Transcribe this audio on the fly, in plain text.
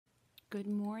Good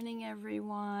morning,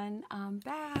 everyone. I'm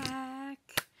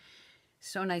back.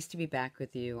 So nice to be back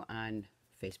with you on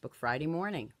Facebook Friday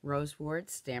morning. Rose Ward,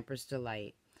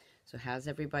 Stampersdelight. So how's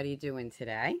everybody doing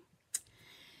today?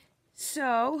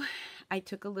 So I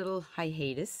took a little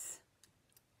hiatus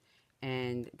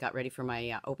and got ready for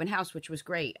my open house, which was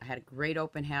great. I had a great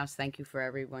open house. Thank you for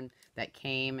everyone that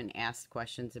came and asked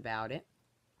questions about it.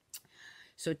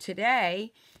 So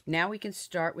today, now we can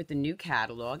start with the new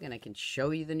catalog, and I can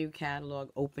show you the new catalog,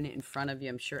 open it in front of you.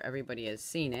 I'm sure everybody has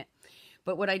seen it.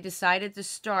 But what I decided to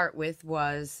start with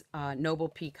was Noble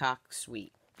Peacock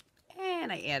Suite,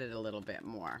 and I added a little bit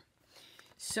more.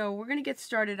 So we're going to get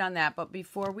started on that, but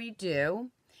before we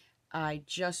do, I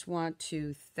just want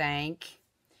to thank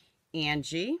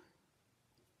Angie.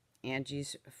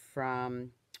 Angie's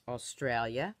from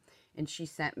Australia, and she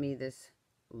sent me this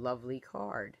lovely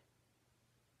card.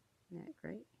 Isn't that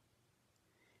great?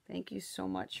 Thank you so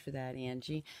much for that,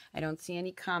 Angie. I don't see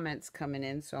any comments coming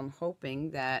in, so I'm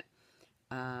hoping that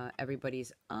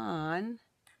everybody's on.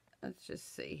 Let's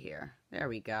just see here. There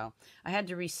we go. I had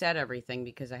to reset everything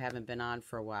because I haven't been on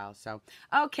for a while. So,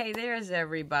 okay, there's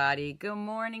everybody. Good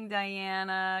morning,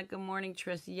 Diana. Good morning,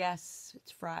 Tris. Yes,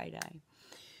 it's Friday.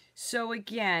 So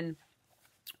again,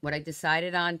 what I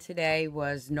decided on today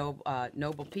was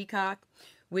Noble Peacock,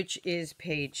 which is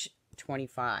page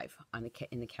 25 on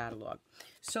in the catalog.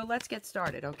 So let's get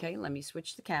started. Okay, let me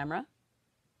switch the camera.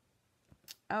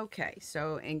 Okay,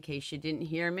 so in case you didn't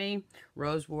hear me,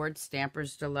 Rose Ward,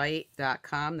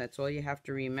 Stampersdelight.com. That's all you have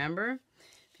to remember.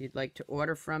 If you'd like to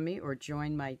order from me or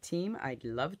join my team, I'd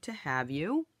love to have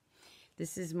you.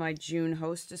 This is my June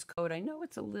hostess code. I know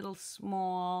it's a little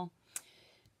small,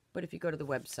 but if you go to the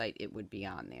website, it would be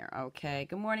on there. Okay.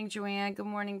 Good morning, Joanne. Good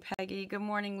morning, Peggy. Good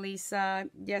morning, Lisa.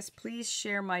 Yes, please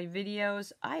share my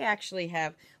videos. I actually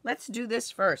have, let's do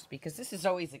this first because this is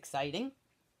always exciting.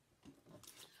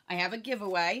 I have a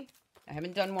giveaway. I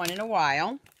haven't done one in a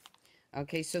while.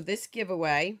 Okay, so this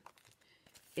giveaway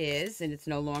is, and it's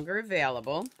no longer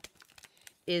available,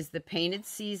 is the Painted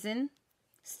Season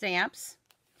stamps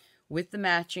with the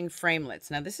matching framelits.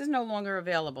 Now, this is no longer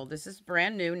available. This is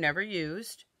brand new, never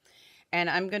used. And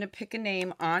I'm going to pick a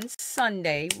name on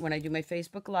Sunday when I do my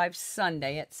Facebook Live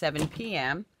Sunday at 7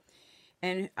 p.m.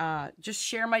 And just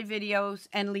share my videos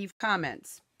and leave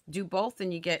comments. Do both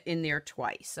and you get in there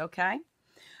twice, okay?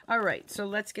 All right, so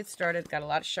let's get started. Got a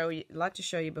lot to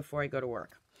show you before I go to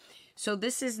work. So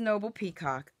this is Noble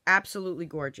Peacock. Absolutely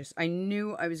gorgeous. I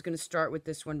knew I was going to start with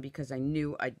this one because I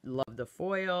knew I love the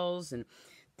foils and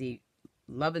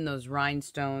loving those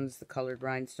rhinestones, the colored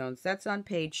rhinestones. That's on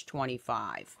page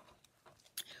 25.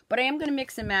 But I am going to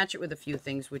mix and match it with a few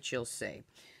things, which you'll see.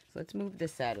 So let's move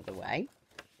this out of the way.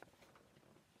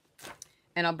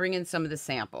 And I'll bring in some of the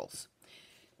samples.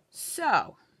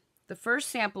 So, the first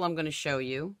sample I'm going to show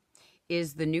you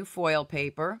is the new foil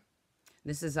paper.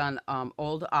 This is on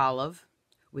Old Olive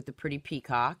with the pretty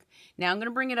peacock. Now, I'm going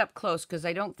to bring it up close because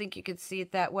I don't think you can see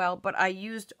it that well. But I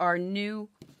used our new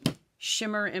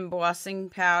shimmer embossing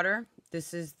powder.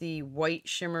 This is the white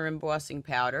shimmer embossing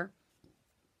powder.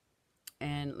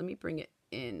 And let me bring it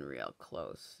in real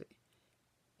close.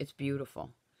 It's beautiful.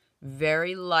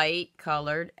 Very light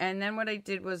colored. And then what I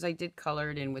did was I did color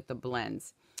it in with the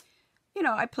blends. You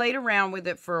know, I played around with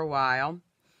it for a while.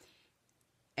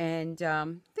 And I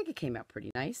think it came out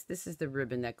pretty nice. This is the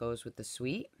ribbon that goes with the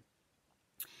suite.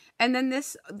 And then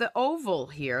the oval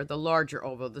here, the larger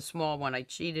oval, the small one, I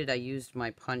cheated. I used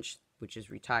my punch, which is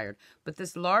retired. But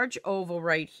this large oval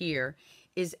right here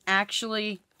is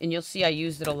actually, and you'll see I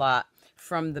used it a lot,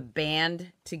 from the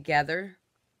Band Together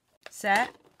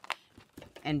set.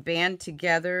 And Band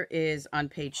Together is on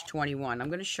page 21. I'm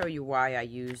going to show you why I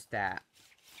used that.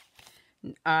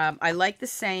 I like the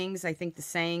sayings. I think the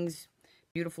sayings,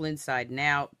 beautiful inside and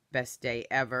out, best day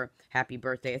ever, happy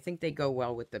birthday. I think they go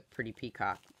well with the pretty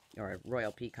peacock or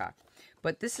royal peacock.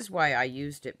 But this is why I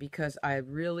used it, because I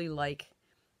really like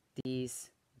these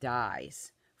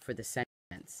dies for the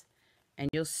sentiments. And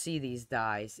you'll see these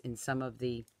dies in some of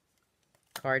the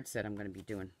cards that I'm going to be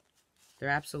doing. They're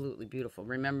absolutely beautiful.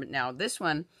 Remember, now this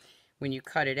one, when you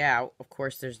cut it out, of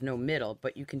course there's no middle,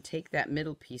 but you can take that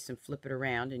middle piece and flip it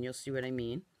around, and you'll see what I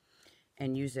mean,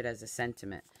 and use it as a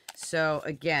sentiment. So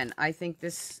again, I think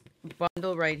this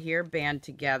bundle right here, Band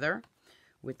Together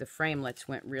with the framelits,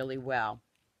 went really well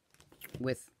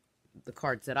with the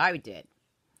cards that I did.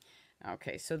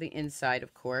 Okay, so the inside,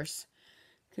 of course,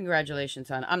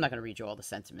 congratulations on, I'm not going to read you all the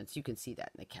sentiments. You can see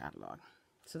that in the catalog.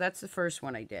 So that's the first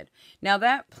one I did. Now,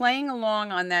 that playing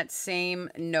along on that same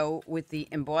note with the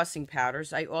embossing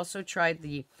powders, I also tried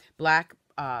the black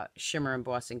shimmer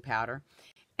embossing powder.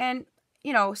 And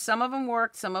you know, some of them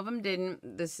worked, some of them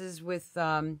didn't. This is with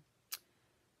the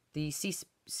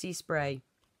Sea Spray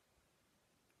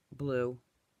blue.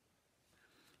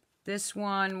 This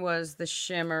one was the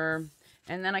shimmer,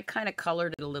 and then I kind of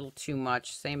colored it a little too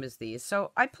much, same as these.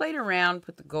 So I played around,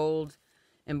 put the gold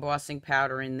embossing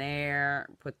powder in there,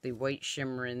 put the white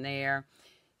shimmer in there.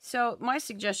 So my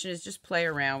suggestion is just play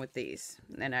around with these,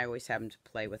 and I always have them to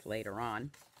play with later on.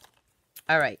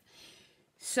 All right,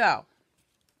 so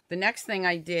the next thing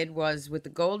I did was with the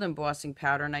gold embossing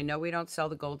powder, and I know we don't sell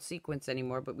the gold sequins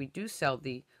anymore, but we do sell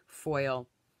the foil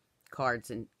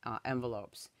cards and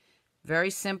envelopes.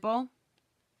 Very simple.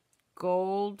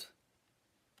 Gold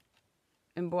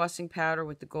embossing powder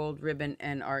with the gold ribbon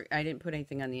and art. I didn't put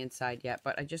anything on the inside yet,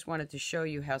 but I just wanted to show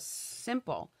you how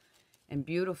simple and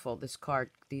beautiful these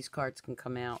cards can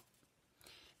come out.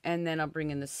 And then I'll bring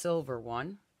in the silver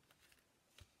one.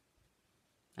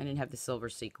 I didn't have the silver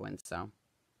sequins, so.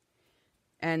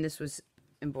 And this was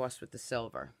embossed with the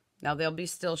silver. Now there'll be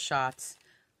still shots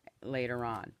later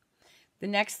on. The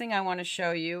next thing I want to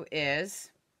show you is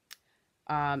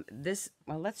well,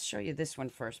 let's show you this one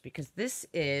first, because this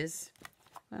is,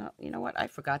 well, you know what? I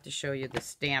forgot to show you the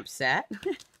stamp set.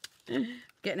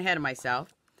 Getting ahead of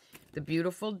myself. The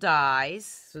beautiful dies.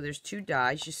 So there's 2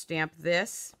 dies. You stamp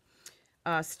this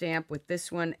stamp with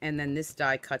this one, and then this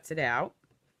die cuts it out.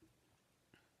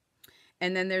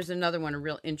 And then there's another one, a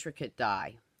real intricate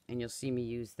die, and you'll see me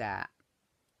use that.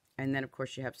 And then, of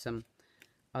course, you have some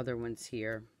other ones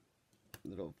here,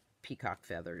 little peacock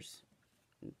feathers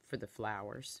for the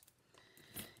flowers.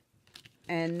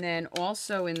 And then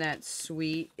also in that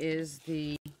suite is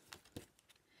the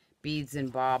beads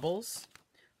and baubles,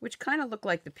 which kind of look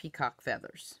like the peacock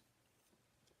feathers.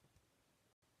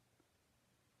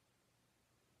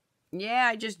 Yeah,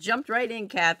 I just jumped right in,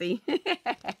 Kathy.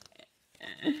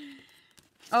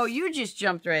 Oh, you just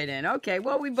jumped right in. Okay,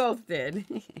 well, we both did.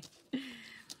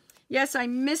 Yes, I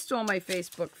missed all my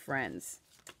Facebook friends.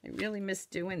 I really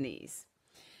missed doing these.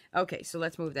 Okay, so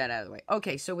let's move that out of the way.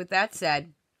 Okay, so with that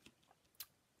said,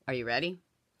 are you ready?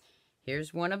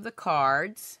 Here's one of the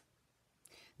cards.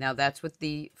 Now that's with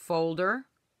the folder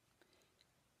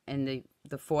and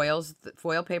the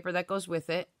foil paper that goes with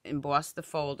it. Emboss the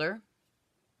folder.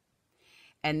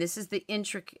 And this is the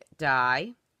intricate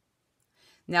die.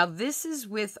 Now this is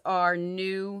with our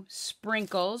new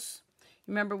sprinkles.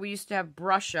 Remember, we used to have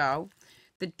Brusho.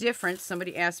 The difference,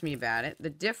 somebody asked me about it.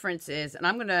 The difference is, and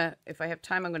I'm going to, if I have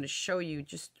time, I'm going to show you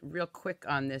just real quick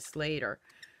on this later.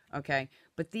 Okay,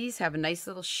 but these have a nice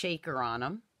little shaker on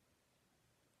them.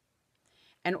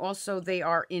 And also they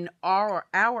are in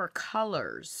our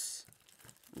colors.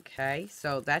 Okay,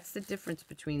 so that's the difference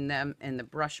between them and the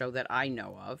Brusho that I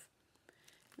know of.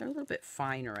 They're a little bit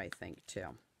finer, I think, too.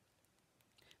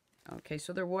 Okay,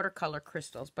 so they're watercolor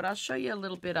crystals, but I'll show you a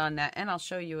little bit on that, and I'll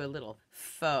show you a little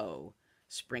faux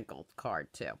sprinkled card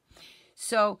too.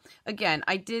 So again,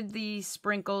 I did the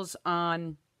sprinkles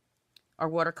on our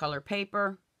watercolor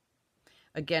paper.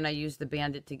 Again, I used the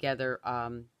Bandit Together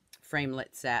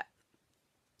framelit set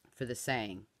for the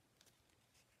saying.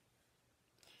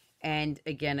 And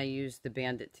again, I used the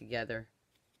Bandit Together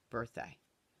birthday.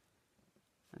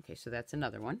 Okay, so that's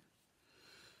another one.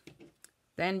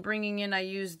 Then bringing in, I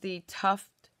used the Tough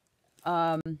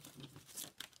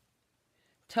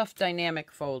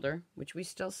Dynamic folder, which we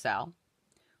still sell,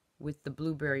 with the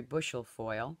blueberry bushel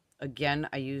foil. Again,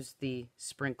 I used the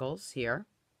sprinkles here.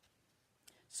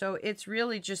 So it's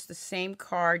really just the same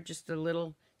card, just a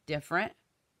little different.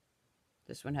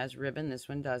 This one has ribbon, this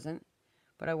one doesn't.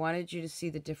 But I wanted you to see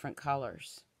the different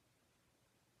colors.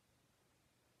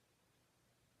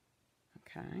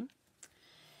 Okay.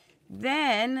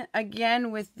 Then,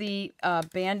 again, with the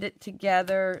Bandit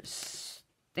Together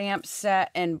stamp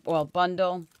set and, well,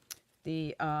 bundle,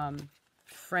 the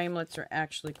framelits are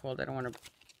actually called,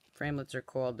 framelits are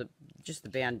called just the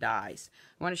band dies.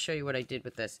 I want to show you what I did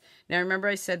with this. Now, remember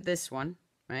I said this one,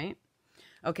 right?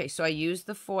 Okay, so I used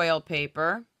the foil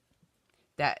paper.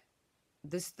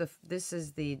 This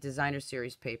is the Designer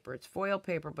Series paper. It's foil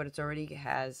paper, but it already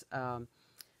has a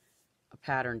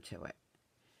pattern to it.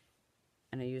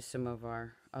 And I used some of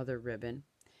our other ribbon.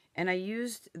 And I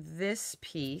used this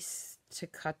piece to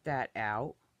cut that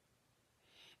out.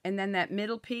 And then that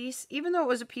middle piece, even though it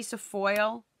was a piece of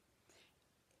foil,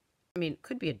 I mean, it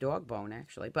could be a dog bone,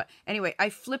 actually. But anyway, I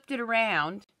flipped it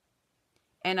around,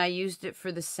 and I used it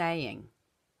for the saying.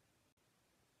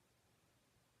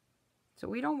 So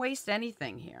we don't waste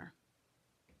anything here.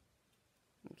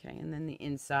 Okay, and then the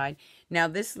inside. Now,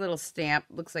 this little stamp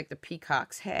looks like the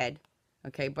peacock's head.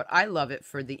 Okay, but I love it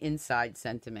for the inside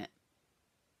sentiment.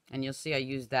 And you'll see I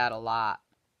use that a lot.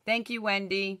 Thank you,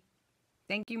 Wendy.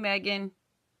 Thank you, Megan.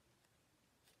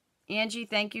 Angie,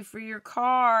 thank you for your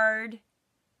card.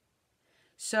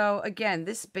 So again,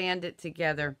 this Bandit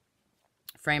Together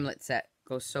framelit set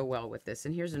goes so well with this.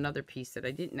 And here's another piece that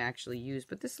I didn't actually use,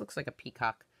 but this looks like a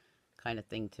peacock kind of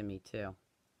thing to me too.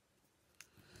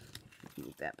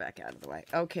 Move that back out of the way.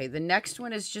 Okay, the next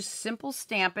one is just simple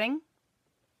stamping.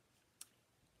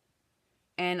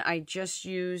 And I just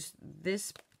used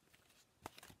this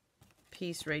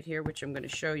piece right here, which I'm going to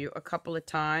show you a couple of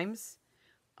times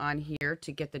on here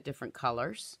to get the different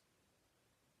colors.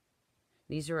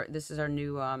 This is our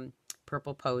new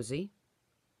purple posy.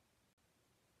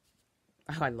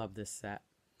 Oh, I love this set.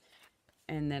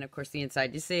 And then, of course, the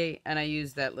inside, you see, and I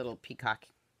use that little peacock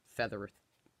feather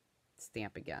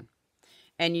stamp again.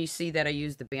 And you see that I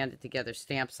use the Bandit Together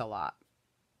stamps a lot,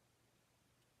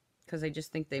 because I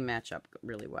just think they match up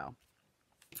really well.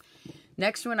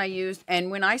 Next one I used,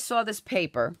 and when I saw this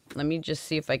paper, let me just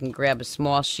see if I can grab a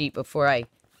small sheet before I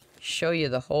show you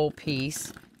the whole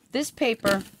piece. This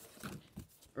paper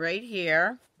right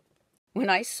here, when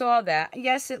I saw that,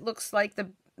 yes, it looks like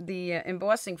the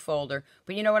embossing folder,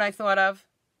 but you know what I thought of?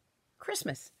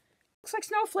 Christmas. Looks like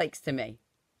snowflakes to me,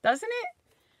 doesn't it?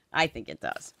 I think it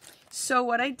does. So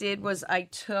what I did was I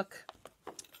took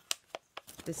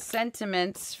the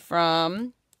sentiments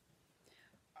from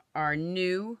our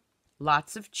new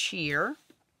Lots of Cheer,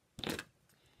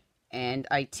 and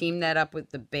I teamed that up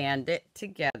with the Bandit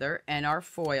Together and our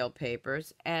foil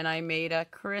papers, and I made a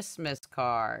Christmas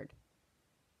card.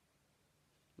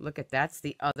 Look at, that's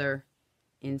the other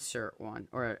insert one,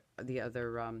 or the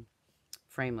other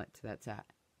framelit that's at.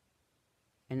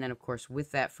 And then, of course, with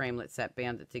that framelit set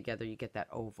Bandit Together, you get that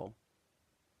oval.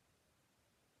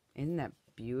 Isn't that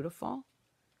beautiful?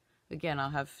 Again,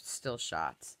 I'll have still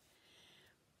shots.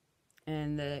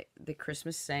 And the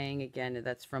Christmas saying, again,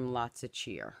 that's from Lots of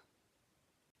Cheer.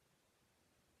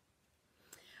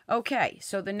 Okay,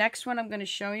 so the next one I'm going to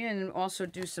show you, and also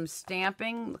do some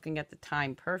stamping, looking at the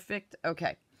time perfect.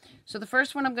 Okay, so the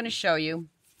first one I'm going to show you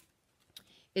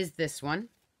is this one.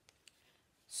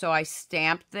 So I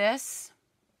stamped this,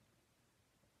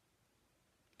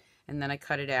 and then I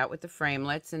cut it out with the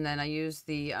framelits, and then I used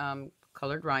the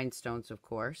colored rhinestones, of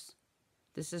course.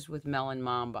 This is with Melon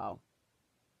Mambo.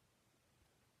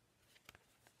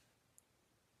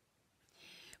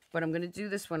 But I'm going to do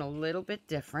this one a little bit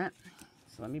different.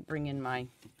 So let me bring in my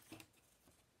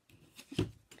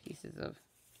pieces of...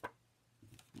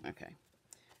 Okay.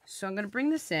 So I'm going to bring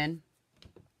this in.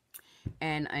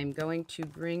 And I'm going to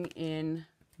bring in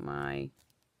my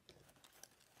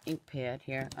ink pad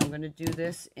here. I'm going to do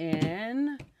this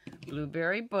in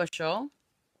Blueberry Bushel.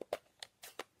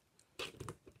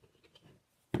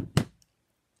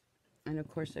 And of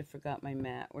course I forgot my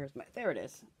mat. Where's my... There it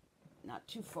is. Not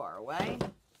too far away.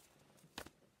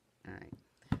 Alright,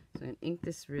 so I'm going to ink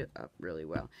this up really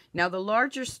well. Now the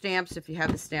larger stamps, if you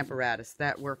have the Stamparatus,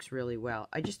 that works really well.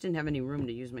 I just didn't have any room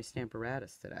to use my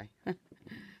Stamparatus today.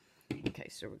 Okay,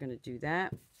 so we're going to do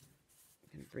that.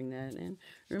 I'm going to bring that in.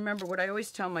 Remember what I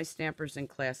always tell my stampers in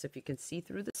class, if you can see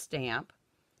through the stamp,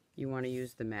 you want to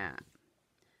use the mat.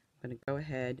 I'm going to go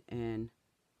ahead and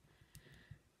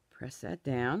press that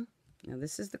down. Now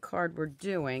this is the card we're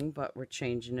doing, but we're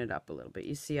changing it up a little bit.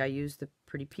 You see I used the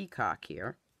pretty peacock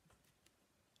here.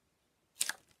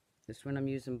 This one I'm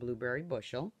using Blueberry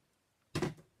Bushel.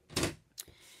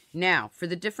 Now, for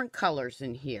the different colors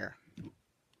in here,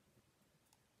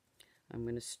 I'm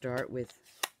going to start with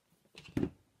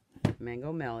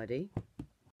Mango Melody.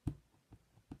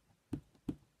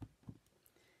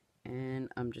 And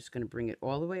I'm just going to bring it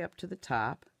all the way up to the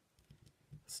top.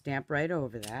 Stamp right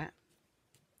over that.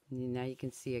 And now you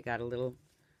can see I got a little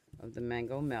of the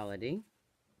Mango Melody.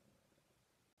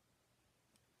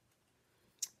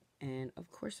 And, of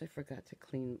course, I forgot to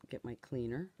get my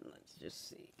cleaner. Let's just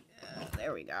see.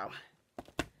 There we go. All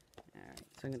right,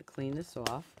 so I'm going to clean this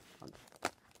off.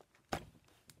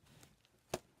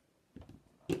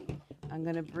 I'm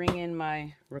going to bring in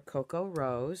my Rococo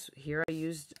Rose. Here I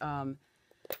used Melon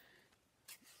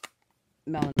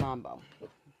Mambo.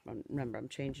 Remember, I'm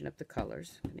changing up the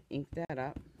colors. I'm going to ink that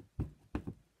up.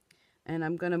 And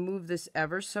I'm going to move this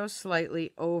ever so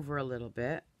slightly over a little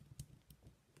bit.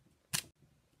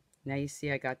 Now you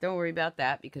see I got, don't worry about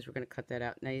that because we're going to cut that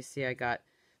out. Now you see I got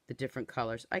the different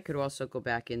colors. I could also go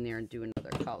back in there and do another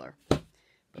color.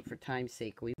 But for time's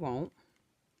sake, we won't.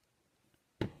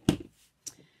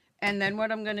 And then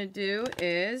what I'm going to do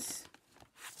is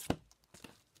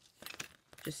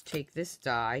just take this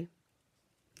die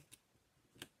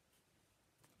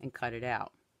and cut it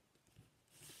out.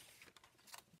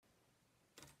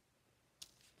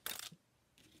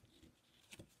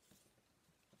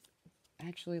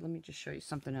 Actually, let me just show you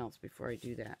something else before I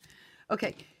do that.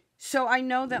 Okay, so I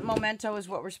know that Memento is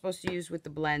what we're supposed to use with the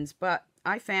blends, but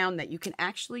I found that you can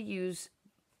actually use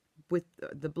with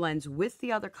the blends with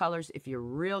the other colors if you're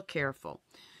real careful.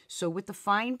 So with the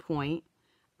fine point,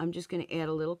 I'm just going to add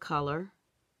a little color.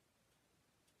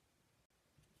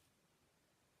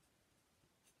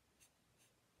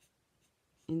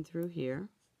 In through here.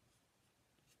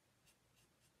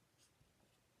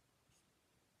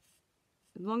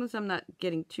 As long as I'm not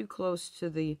getting too close to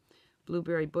the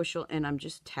blueberry bushel and I'm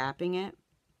just tapping it,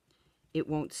 it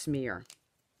won't smear.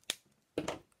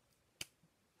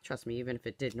 Trust me, even if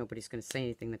it did, nobody's going to say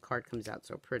anything. The card comes out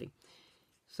so pretty.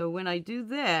 So when I do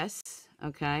this,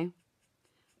 okay,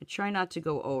 I try not to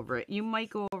go over it. You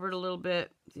might go over it a little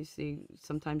bit. You see,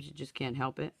 sometimes you just can't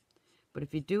help it. But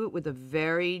if you do it with a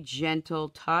very gentle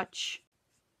touch,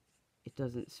 it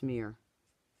doesn't smear.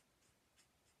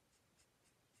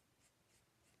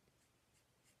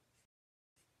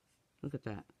 Look at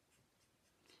that.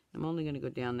 I'm only going to go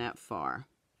down that far.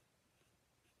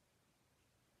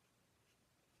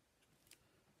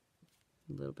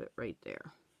 A little bit right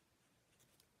there.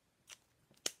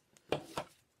 Okay.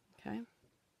 Like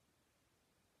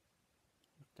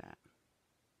that.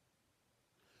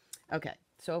 Okay.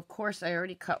 So, of course, I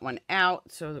already cut one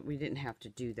out so that we didn't have to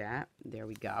do that. There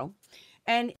we go.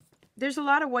 And there's a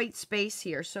lot of white space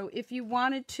here. So, if you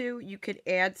wanted to, you could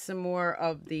add some more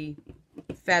of the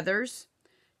feathers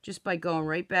just by going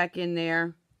right back in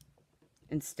there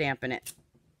and stamping it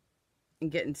and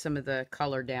getting some of the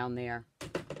color down there.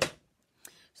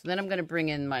 So, then I'm going to bring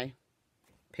in my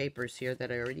papers here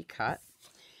that I already cut.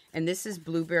 And this is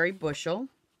Blueberry Bushel.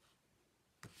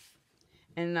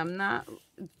 And I'm not,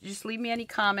 just leave me any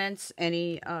comments,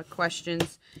 any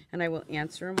questions, and I will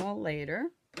answer them all later.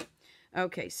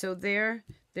 Okay, so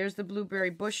there's the Blueberry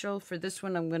Bushel. For this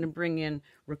one, I'm going to bring in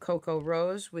Rococo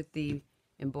Rose with the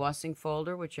embossing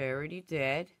folder, which I already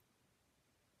did.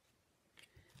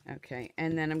 Okay,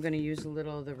 and then I'm going to use a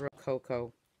little of the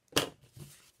Rococo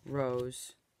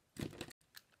Rose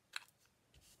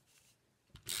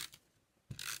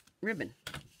ribbon.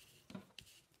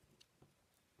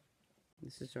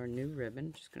 This is our new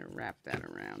ribbon. Just going to wrap that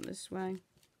around this way.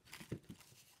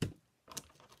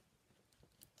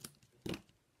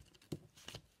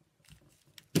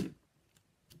 I'm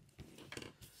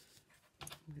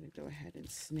going to go ahead and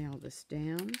snail this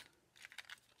down.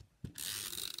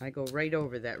 I go right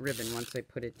over that ribbon once I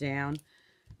put it down,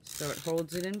 so it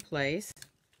holds it in place.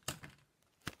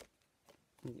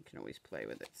 And you can always play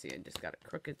with it. See, I just got it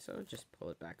crooked, so just pull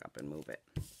it back up and move it.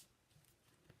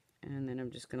 And then I'm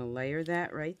just going to layer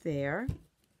that right there.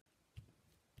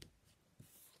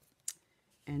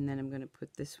 And then I'm going to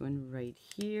put this one right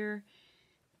here.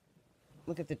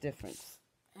 Look at the difference.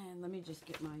 And let me just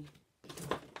get my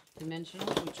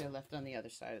dimensionals, which I left on the other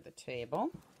side of the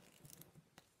table.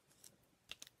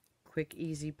 Quick,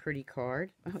 easy, pretty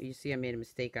card. Oh, you see I made a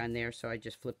mistake on there, so I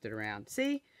just flipped it around.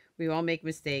 See? We all make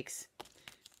mistakes,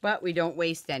 but we don't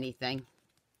waste anything.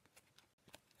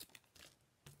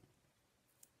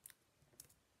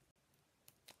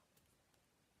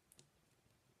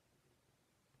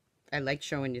 I like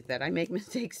showing you that I make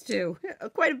mistakes too.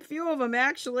 Quite a few of them,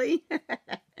 actually.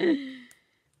 And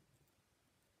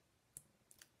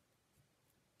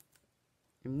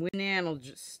Win Ann will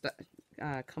just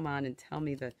come on and tell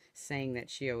me the saying that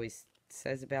she always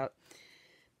says about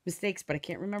mistakes, but I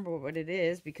can't remember what it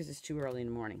is because it's too early in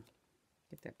the morning.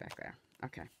 Get that back there.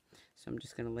 Okay, so I'm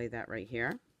just going to lay that right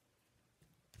here.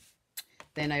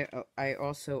 Then I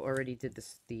also already did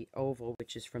the oval,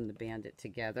 which is from the Bandit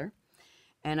Together.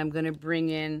 And I'm going to bring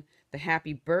in the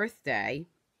Happy Birthday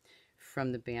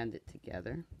from the Bandit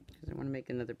Together, because I want to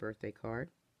make another birthday card.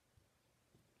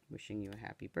 Wishing you a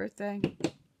happy birthday.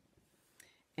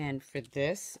 And for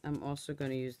this, I'm also going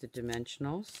to use the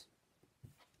dimensionals.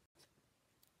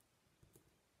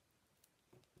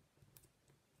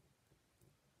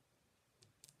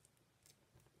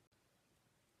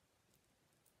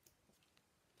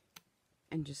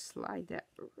 And just slide that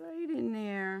right in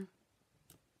there.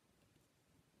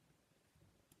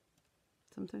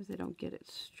 Sometimes I don't get it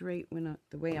straight when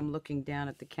the way I'm looking down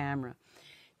at the camera.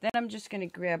 Then I'm just going to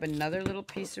grab another little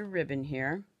piece of ribbon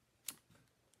here.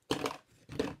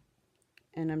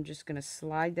 And I'm just going to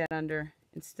slide that under.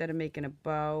 Instead of making a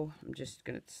bow, I'm just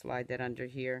going to slide that under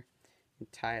here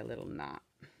and tie a little knot.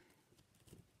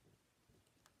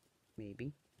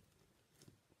 Maybe.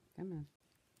 Come on.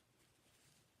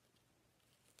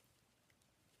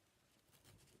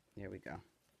 There we go.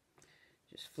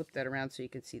 Just flip that around so you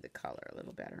can see the color a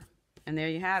little better. And there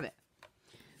you have it.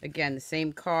 Again, the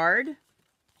same card,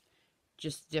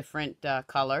 just different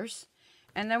colors.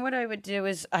 And then what I would do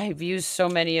is, I've used so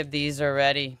many of these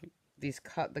already.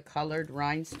 The colored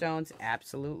rhinestones,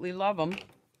 absolutely love them.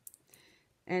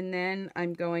 And then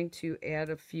I'm going to add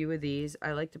a few of these.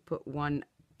 I like to put one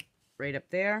right up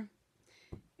there.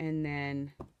 And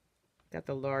then got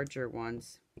the larger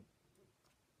ones.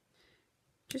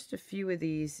 Just a few of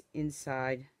these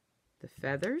inside the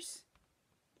feathers.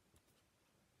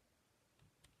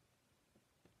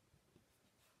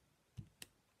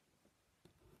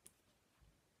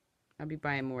 I'll be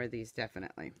buying more of these,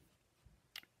 definitely.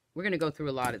 We're going to go through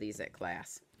a lot of these at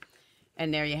class.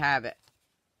 And there you have it.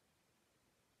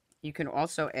 You can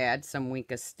also add some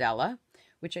Wink of Stella,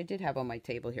 which I did have on my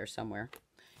table here somewhere.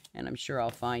 And I'm sure I'll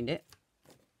find it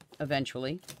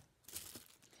eventually.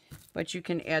 But you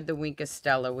can add the Wink of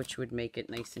Stella, which would make it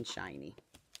nice and shiny.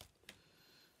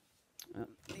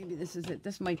 Maybe this is it.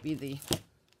 This might be the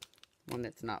one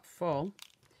that's not full.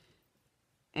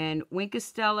 And Wink of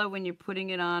Stella, when you're putting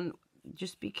it on,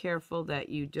 just be careful that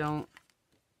you don't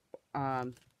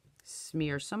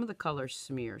smear. Some of the colors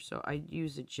smear, so I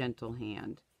use a gentle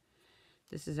hand.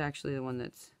 This is actually the one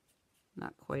that's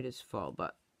not quite as full,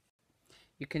 but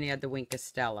you can add the Wink of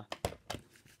Stella.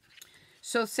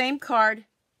 So same card,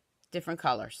 different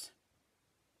colors.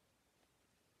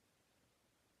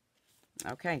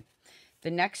 Okay,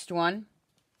 the next one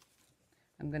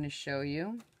I'm going to show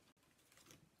you.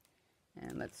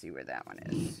 And let's see where that one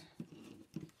is.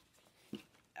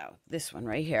 Oh, this one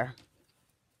right here.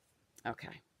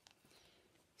 Okay.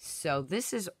 So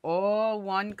this is all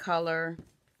one color.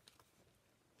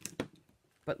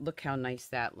 But look how nice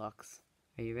that looks.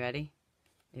 Are you ready?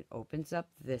 It opens up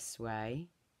this way.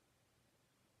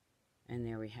 And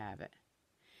there we have it.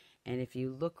 And if you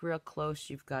look real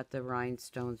close, you've got the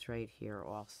rhinestones right here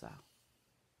also.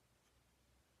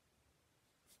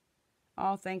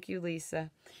 Oh, thank you, Lisa.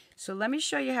 So let me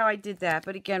show you how I did that.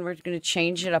 But again, we're going to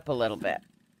change it up a little bit.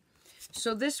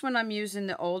 So this one I'm using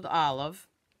the old olive.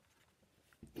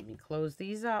 Let me close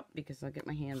these up because I'll get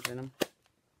my hands in them.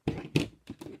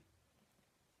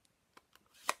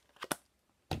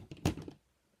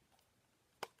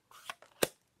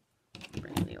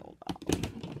 Bring the old olive.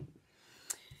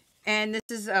 And this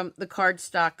is the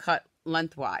cardstock cut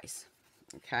lengthwise.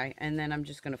 Okay, and then I'm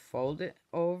just going to fold it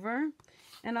over.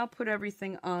 And I'll put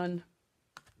everything on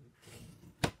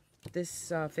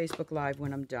this Facebook Live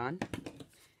when I'm done.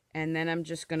 And then I'm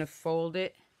just going to fold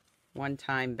it one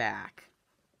time back.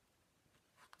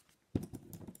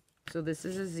 So this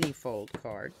is a Z-fold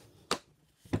card.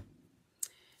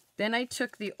 Then I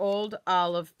took the old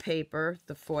olive paper,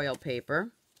 the foil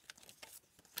paper.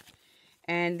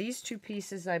 And these two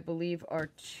pieces, I believe,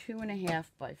 are 2.5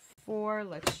 by 4.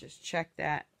 Let's just check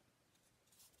that.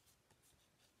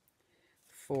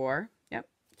 4. Yep,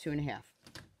 2.5.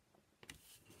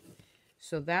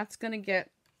 So that's going to get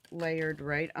layered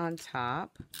right on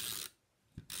top.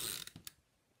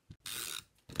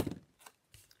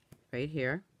 Right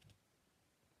here.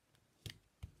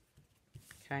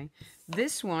 Okay.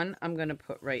 This one I'm going to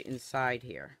put right inside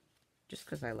here. Just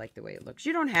because I like the way it looks.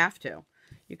 You don't have to.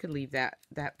 You could leave that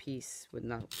piece with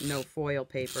no foil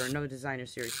paper, no designer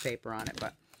series paper on it,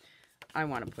 but I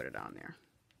want to put it on there.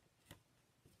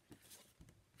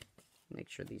 Make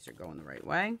sure these are going the right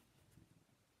way.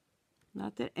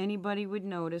 Not that anybody would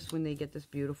notice when they get this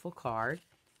beautiful card.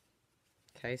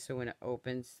 Okay, so when it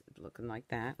opens, it's looking like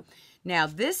that. Now,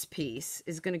 this piece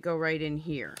is going to go right in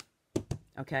here.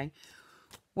 Okay.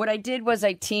 What I did was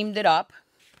I teamed it up,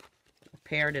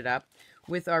 paired it up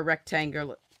with our rectangles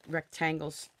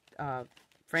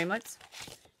framelits.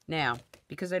 Now,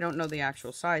 because I don't know the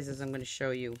actual sizes, I'm going to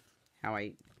show you how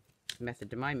I method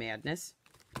to my madness.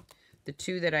 The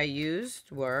two that I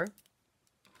used were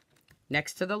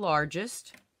next to the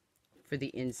largest for the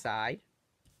inside.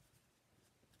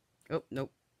 Oh,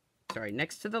 nope. Sorry.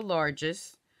 Next to the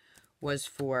largest was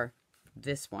for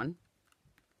this one,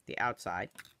 the outside.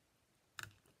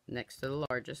 Next to the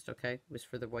largest, okay, was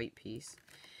for the white piece.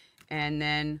 And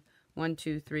then 1,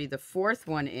 2, 3, the fourth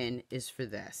one in is for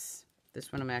this.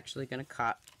 This one I'm actually going to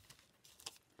cut.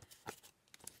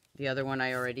 The other one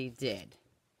I already did.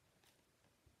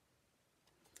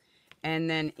 And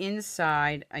then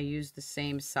inside, I use the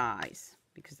same size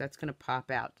because that's going to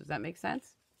pop out. Does that make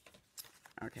sense?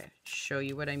 Okay, show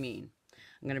you what I mean.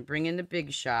 I'm going to bring in the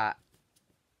Big Shot.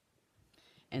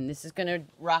 And this is going to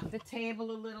rock the table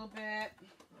a little bit.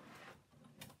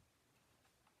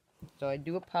 So I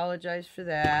do apologize for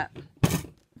that.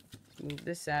 Move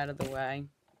this out of the way.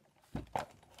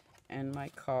 And my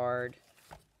card.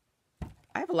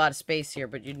 I have a lot of space here,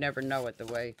 but you'd never know it the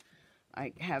way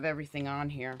I have everything on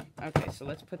here. Okay, so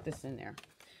let's put this in there.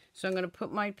 So I'm going to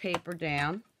put my paper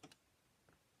down.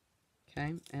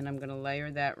 Okay, and I'm going to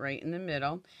layer that right in the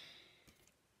middle.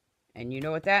 And you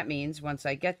know what that means. Once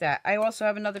I get that, I also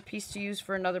have another piece to use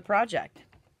for another project.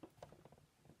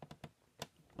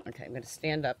 Okay, I'm going to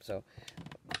stand up, so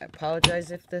I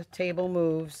apologize if the table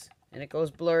moves and it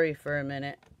goes blurry for a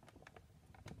minute.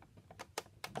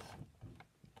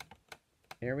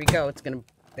 Here we go. It's going to,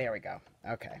 there we go.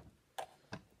 Okay.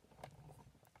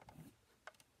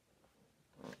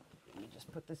 Let me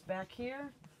just put this back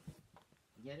here.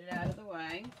 Get it out of the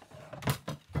way.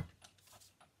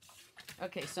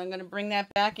 Okay, so I'm going to bring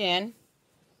that back in.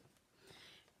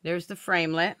 There's the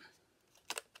framelit.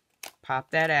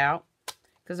 Pop that out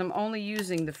because I'm only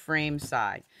using the frame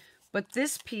side. But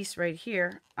this piece right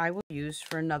here, I will use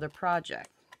for another project.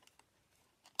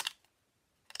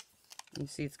 You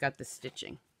see it's got the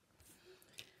stitching.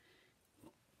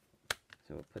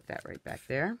 So we'll put that right back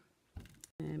there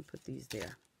and put these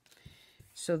there.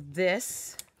 So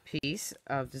this piece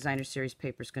of designer series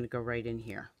paper is going to go right in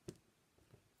here.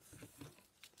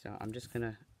 So I'm just going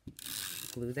to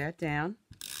glue that down.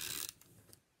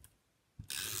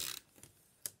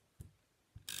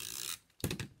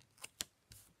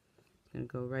 Going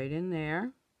to go right in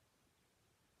there.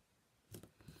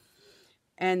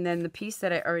 And then the piece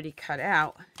that I already cut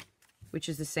out, which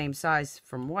is the same size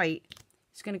from white,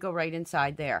 is going to go right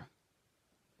inside there.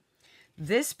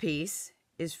 This piece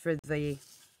is for the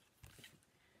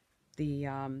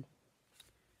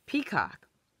peacock.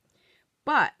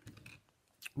 But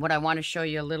what I want to show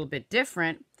you a little bit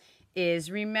different is,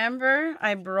 remember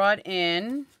I brought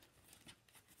in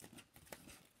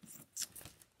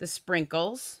the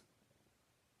sprinkles.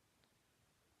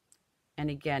 And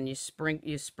again, you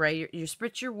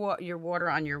spritz your water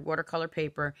on your watercolor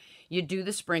paper. You do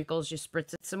the sprinkles, you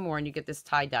spritz it some more, and you get this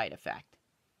tie-dyed effect.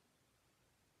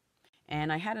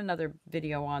 And I had another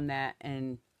video on that,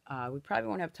 and we probably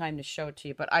won't have time to show it to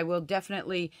you, but I will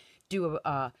definitely do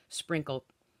a sprinkle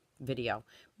video.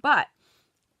 But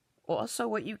also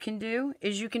what you can do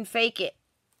is you can fake it.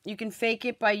 You can fake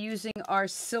it by using our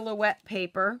silhouette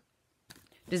paper,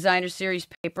 designer series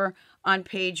paper, on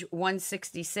page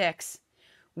 166,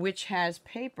 which has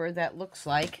paper that looks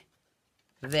like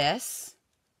this,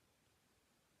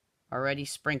 already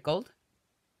sprinkled.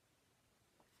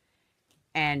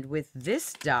 And with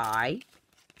this die,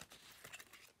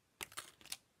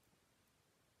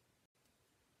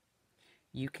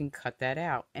 you can cut that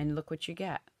out, and look what you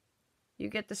get. You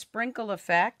get the sprinkle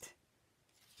effect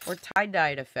or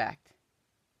tie-dyed effect.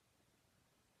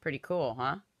 Pretty cool,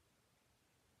 huh?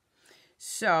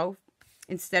 So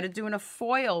instead of doing a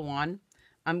foil one,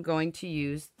 I'm going to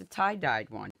use the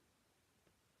tie-dyed one.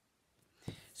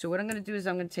 So what I'm going to do is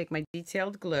I'm going to take my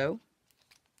detailed glue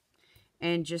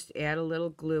and just add a little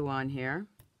glue on here.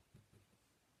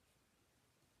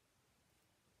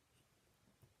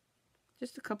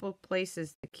 Just a couple of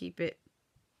places to keep it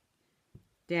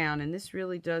down, and this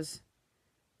really does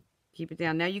keep it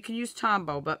down. Now you can use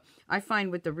Tombow, but I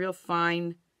find with the real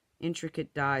fine,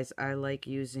 intricate dies, I like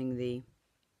using the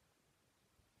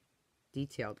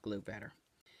detailed glue better.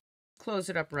 Close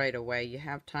it up right away. You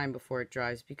have time before it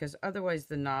dries, because otherwise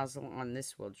the nozzle on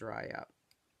this will dry up.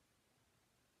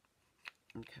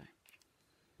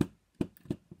 Okay.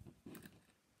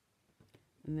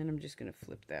 And then I'm just going to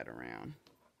flip that around.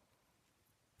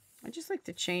 I just like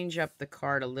to change up the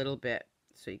card a little bit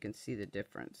so you can see the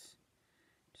difference.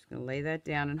 Just going to lay that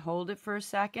down and hold it for a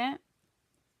second.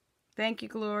 Thank you,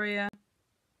 Gloria.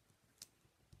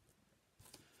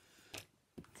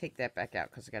 Take that back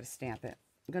out because I got to stamp it.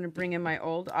 I'm going to bring in my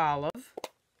old olive.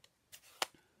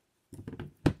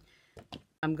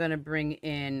 I'm going to bring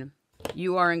in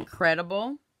You Are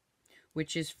Incredible,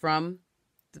 which is from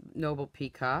the Noble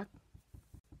Peacock.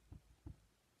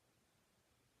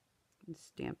 And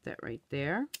stamp that right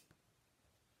there.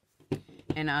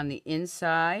 And on the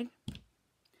inside,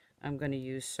 I'm going to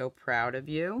use So Proud of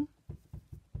You.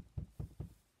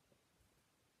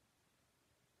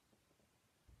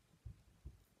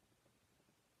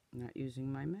 Not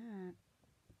using my mat.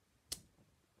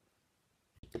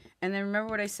 And then remember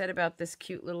what I said about this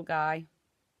cute little guy?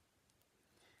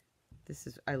 This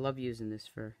is, I love using this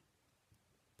for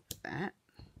that.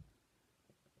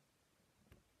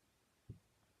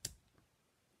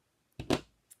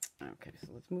 Okay, so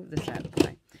let's move this out of the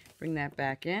way. Bring that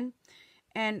back in.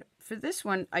 And for this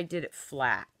one, I did it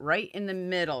flat, right in the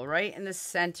middle, right in the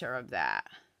center of that.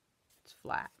 It's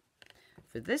flat.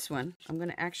 For this one, I'm going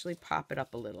to actually pop it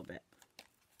up a little bit.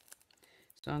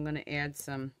 So I'm going to add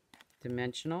some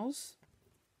dimensionals.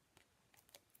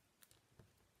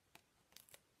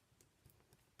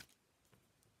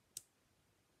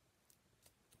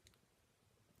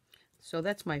 So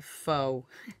that's my faux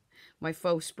my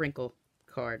faux sprinkle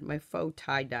card, my faux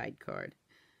tie-dyed card.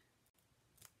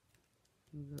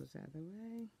 Move those out of the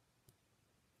way.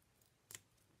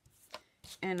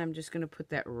 And I'm just going to put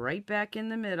that right back in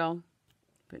the middle,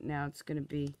 but now it's going to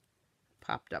be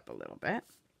popped up a little bit.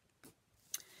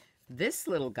 This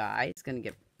little guy is going to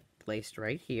get placed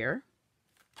right here.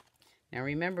 Now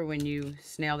remember, when you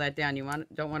snail that down, you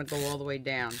don't want to go all the way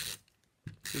down.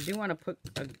 You do want to put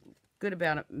a good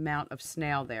amount of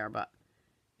snail there,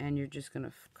 and you're just going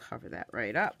to cover that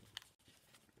right up.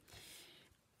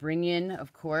 Bring in,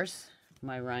 of course,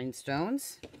 my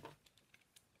rhinestones.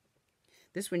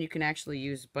 This one you can actually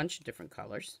use a bunch of different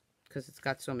colors because it's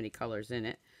got so many colors in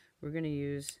it. We're going to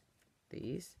use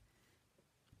these,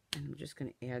 and I'm just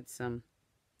going to add some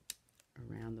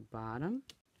around the bottom.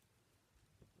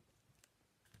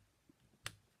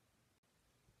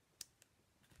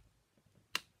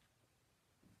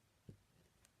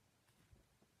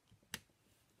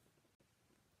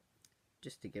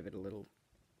 Just to give it a little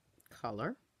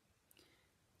color.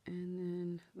 And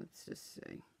then let's just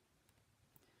say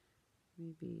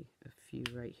maybe a few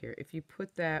right here. If you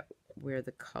put that where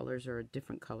the colors are a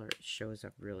different color, it shows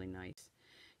up really nice.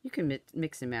 You can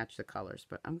mix and match the colors,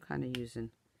 but I'm kind of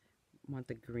want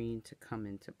the green to come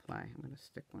into play. I'm going to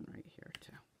stick one right here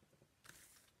too.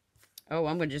 Oh,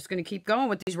 I'm just going to keep going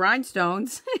with these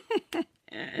rhinestones.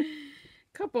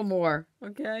 Couple more,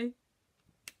 okay?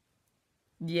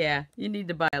 Yeah, you need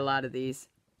to buy a lot of these.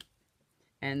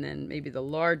 And then maybe the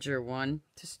larger one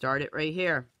to start it right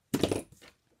here.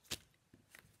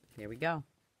 Here we go.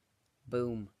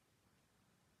 Boom.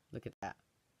 Look at that.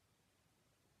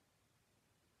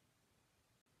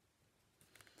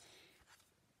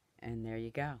 And there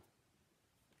you go.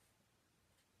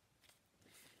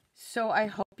 So I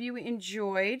hope you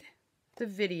enjoyed the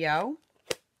video.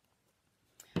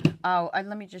 Oh, and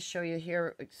let me just show you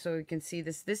here so you can see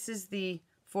this. This is the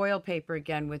foil paper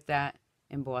again with that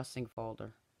embossing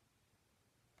folder.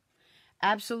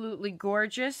 Absolutely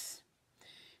gorgeous.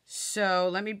 So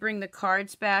let me bring the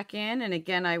cards back in, and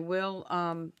again I will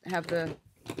have the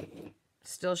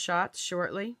still shots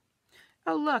shortly.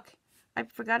 Oh look, I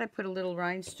forgot I put a little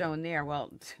rhinestone there.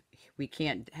 Well, we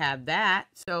can't have that,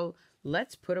 so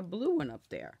let's put a blue one up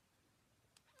there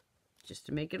just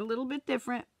to make it a little bit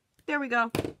different. There we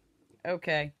go.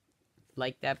 Okay,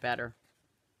 like that better.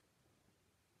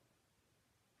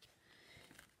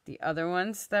 The other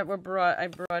ones that I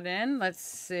brought in, let's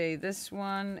see, this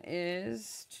one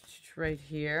is right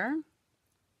here.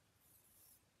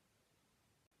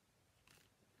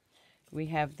 We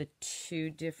have the two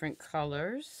different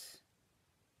colors.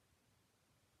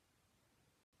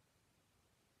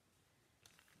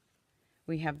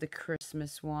 We have the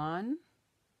Christmas one.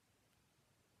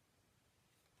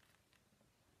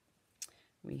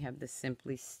 We have the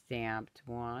Simply Stamped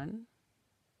one.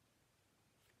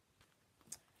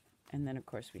 And then, of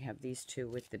course, we have these two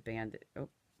with the bandit. Oh,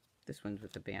 this one's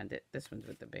with the bandit. This one's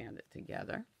with the bandit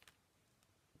together.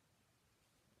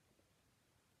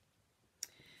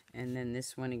 And then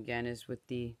this one, again, is with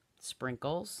the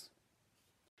sprinkles.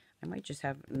 I might just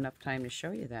have enough time to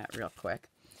show you that real quick.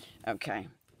 Okay.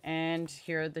 And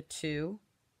here are the two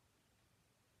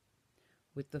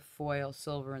with the foil,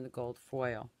 silver and the gold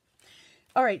foil.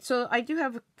 All right, so I do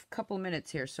have a couple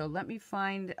minutes here. So let me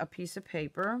find a piece of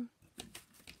paper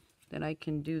that I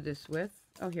can do this with.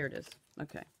 Oh, here it is.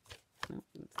 Okay. No,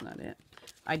 that's not it.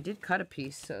 I did cut a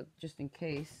piece, so just in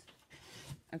case.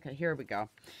 Okay, here we go.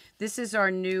 This is our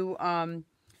new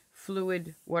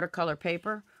fluid watercolor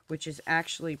paper, which is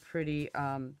actually pretty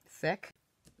thick,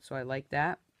 so I like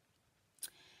that.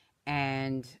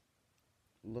 And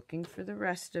looking for the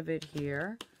rest of it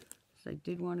here. So I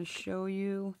did want to show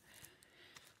you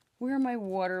where my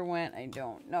water went. I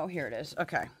don't know. Here it is.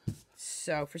 Okay.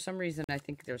 So for some reason, I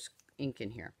think there's ink in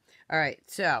here. All right.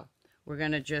 So we're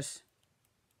going to just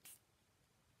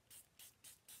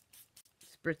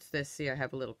spritz this. See, I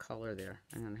have a little color there.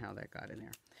 I don't know how that got in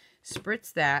there.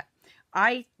 Spritz that.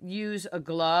 I use a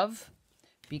glove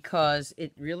because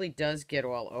it really does get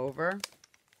all over.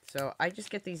 So I just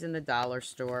get these in the dollar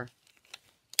store.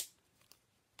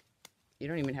 You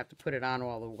don't even have to put it on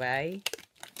all the way.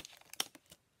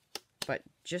 But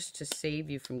just to save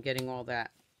you from getting all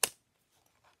that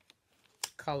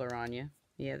color on you.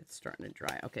 Yeah, it's starting to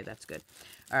dry. Okay, that's good.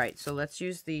 All right, so let's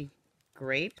use the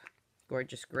grape,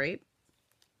 gorgeous grape.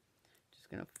 Just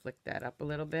going to flick that up a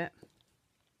little bit.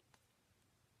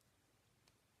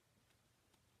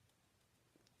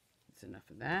 That's enough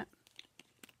of that.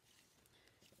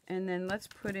 And then let's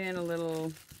put in a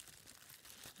little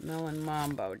Melon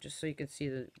Mambo, just so you can see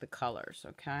the colors,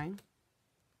 okay?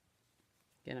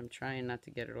 Again, I'm trying not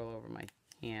to get it all over my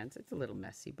hands. It's a little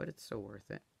messy, but it's so worth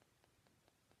it.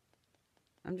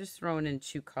 I'm just throwing in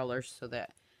 2 colors so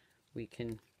that we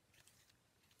can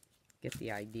get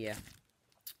the idea.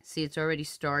 See, it's already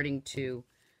starting to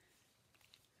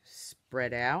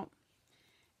spread out.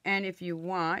 And if you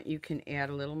want, you can add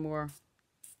a little more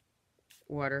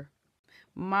water.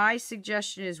 My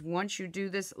suggestion is once you do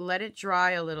this, let it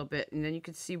dry a little bit, and then you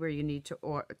can see where you need to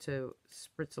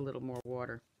spritz a little more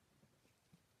water.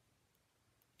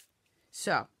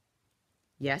 So,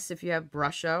 yes, if you have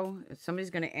Brusho, somebody's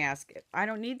going to ask, I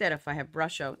don't need that if I have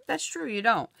Brusho. That's true, you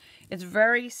don't. It's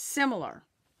very similar.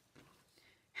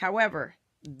 However,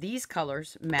 these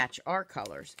colors match our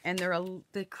colors, and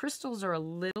the crystals are a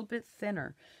little bit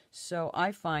thinner, so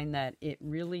I find that it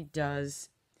really does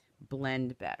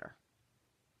blend better.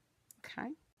 Okay,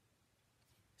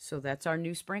 so that's our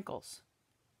new sprinkles.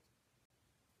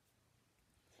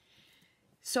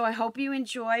 So I hope you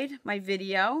enjoyed my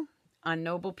video on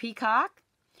Noble Peacock.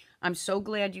 I'm so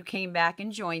glad you came back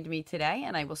and joined me today,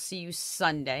 and I will see you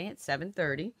Sunday at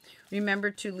 7:30.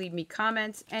 Remember to leave me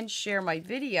comments and share my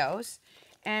videos.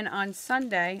 And on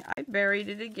Sunday, I buried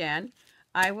it again,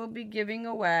 I will be giving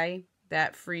away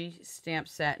that free stamp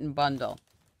set and bundle.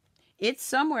 It's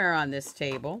somewhere on this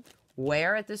table.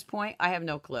 Where at this point, I have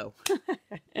no clue.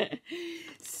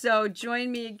 So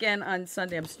join me again on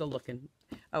Sunday. I'm still looking.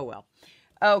 Oh, well.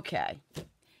 Okay.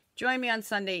 Join me on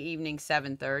Sunday evening,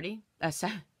 7:30.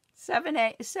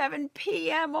 7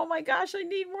 p.m. Oh my gosh, I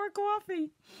need more coffee.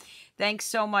 Thanks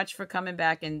so much for coming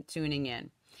back and tuning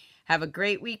in. Have a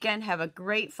great weekend. Have a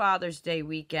great Father's Day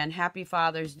weekend. Happy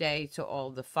Father's Day to all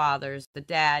the fathers, the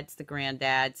dads, the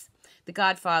granddads, the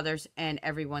godfathers, and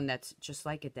everyone that's just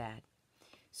like a dad.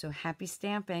 So happy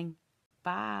stamping.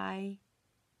 Bye.